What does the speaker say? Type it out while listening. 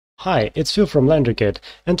Hi, it's Phil from LenderKit,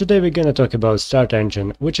 and today we're going to talk about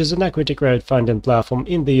StartEngine, which is an equity crowdfunding platform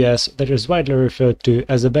in the US that is widely referred to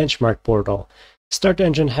as a benchmark portal.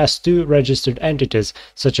 StartEngine has two registered entities,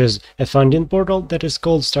 such as a funding portal that is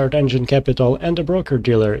called StartEngine Capital and a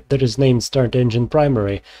broker-dealer that is named StartEngine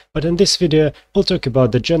Primary. But in this video, we'll talk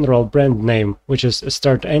about the general brand name, which is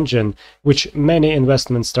StartEngine, which many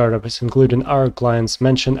investment startups, including our clients,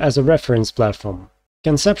 mention as a reference platform.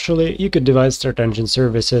 Conceptually, you could divide StartEngine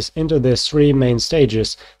services into these three main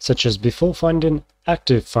stages, such as before funding,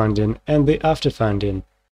 active funding, and the after funding.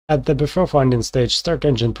 At the before funding stage,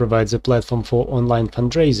 StartEngine provides a platform for online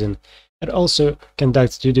fundraising. It also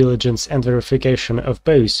conducts due diligence and verification of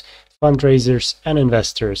both fundraisers and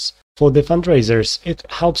investors. For the fundraisers, it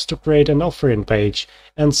helps to create an offering page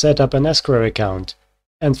and set up an escrow account.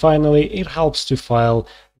 And finally, it helps to file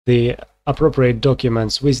the appropriate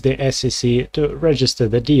documents with the SEC to register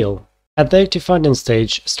the deal. At the active funding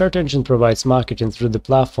stage, StartEngine provides marketing through the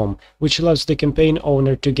platform, which allows the campaign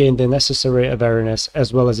owner to gain the necessary awareness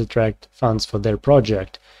as well as attract funds for their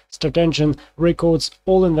project. StartEngine records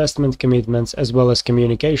all investment commitments as well as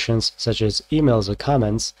communications, such as emails or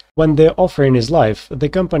comments. When the offering is live, the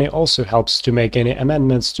company also helps to make any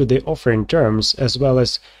amendments to the offering terms as well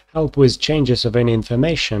as help with changes of any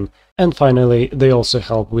information. And finally, they also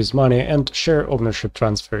help with money and share ownership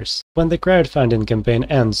transfers. When the crowdfunding campaign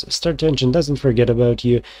ends, StartEngine doesn't forget about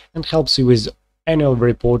you and helps you with annual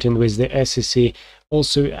reporting with the SEC,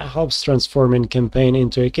 also helps transforming campaign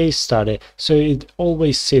into a case study, so it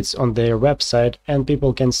always sits on their website and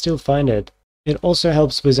people can still find it. It also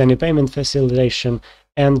helps with any payment facilitation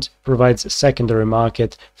and provides a secondary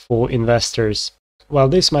market for investors. While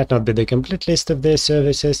this might not be the complete list of their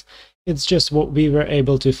services, it's just what we were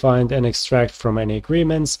able to find and extract from any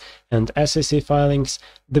agreements and SEC filings.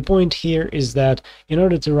 The point here is that in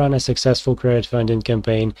order to run a successful crowdfunding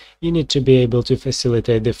campaign, you need to be able to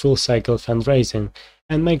facilitate the full cycle fundraising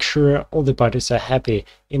and make sure all the parties are happy: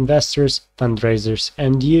 investors, fundraisers,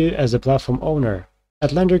 and you as a platform owner.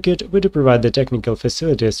 At LenderKit, we do provide the technical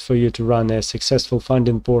facilities for you to run a successful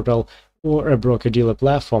funding portal or a broker-dealer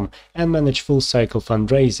platform and manage full-cycle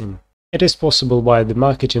fundraising. It is possible via the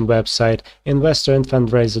marketing website, investor and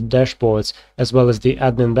fundraiser dashboards, as well as the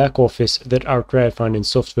admin back office that our crowdfunding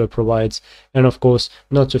software provides. And of course,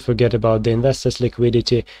 not to forget about the investors'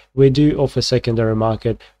 liquidity, we do offer secondary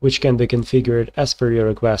market, which can be configured as per your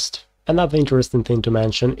request. Another interesting thing to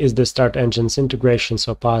mention is the StartEngine's integrations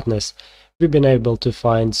or partners. We've been able to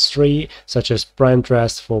find three, such as Prime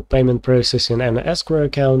Trust for payment processing and escrow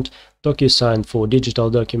account, DocuSign for digital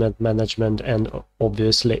document management and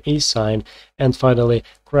obviously eSign, and finally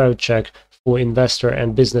CrowdCheck for investor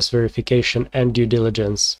and business verification and due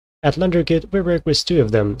diligence. At LenderKit, we work with two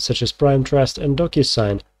of them, such as Prime Trust and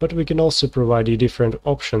DocuSign, but we can also provide you different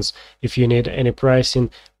options if you need any pricing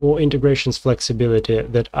or integrations flexibility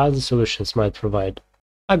that other solutions might provide.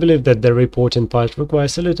 I believe that the reporting part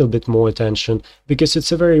requires a little bit more attention because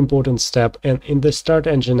it's a very important step, and in the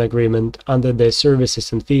StartEngine agreement under the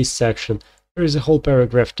services and fees section, there is a whole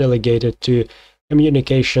paragraph delegated to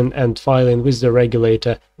communication and filing with the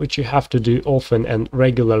regulator, which you have to do often and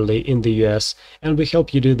regularly in the US, and we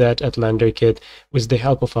help you do that at LenderKit with the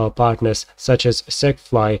help of our partners such as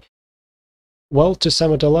SecFly. Well, to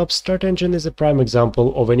sum it all up, StartEngine is a prime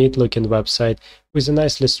example of a neat-looking website with a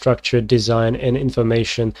nicely structured design and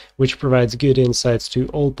information which provides good insights to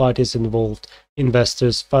all parties involved,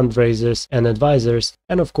 investors, fundraisers, and advisors.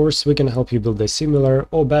 And of course, we can help you build a similar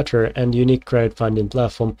or better and unique crowdfunding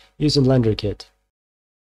platform using LenderKit.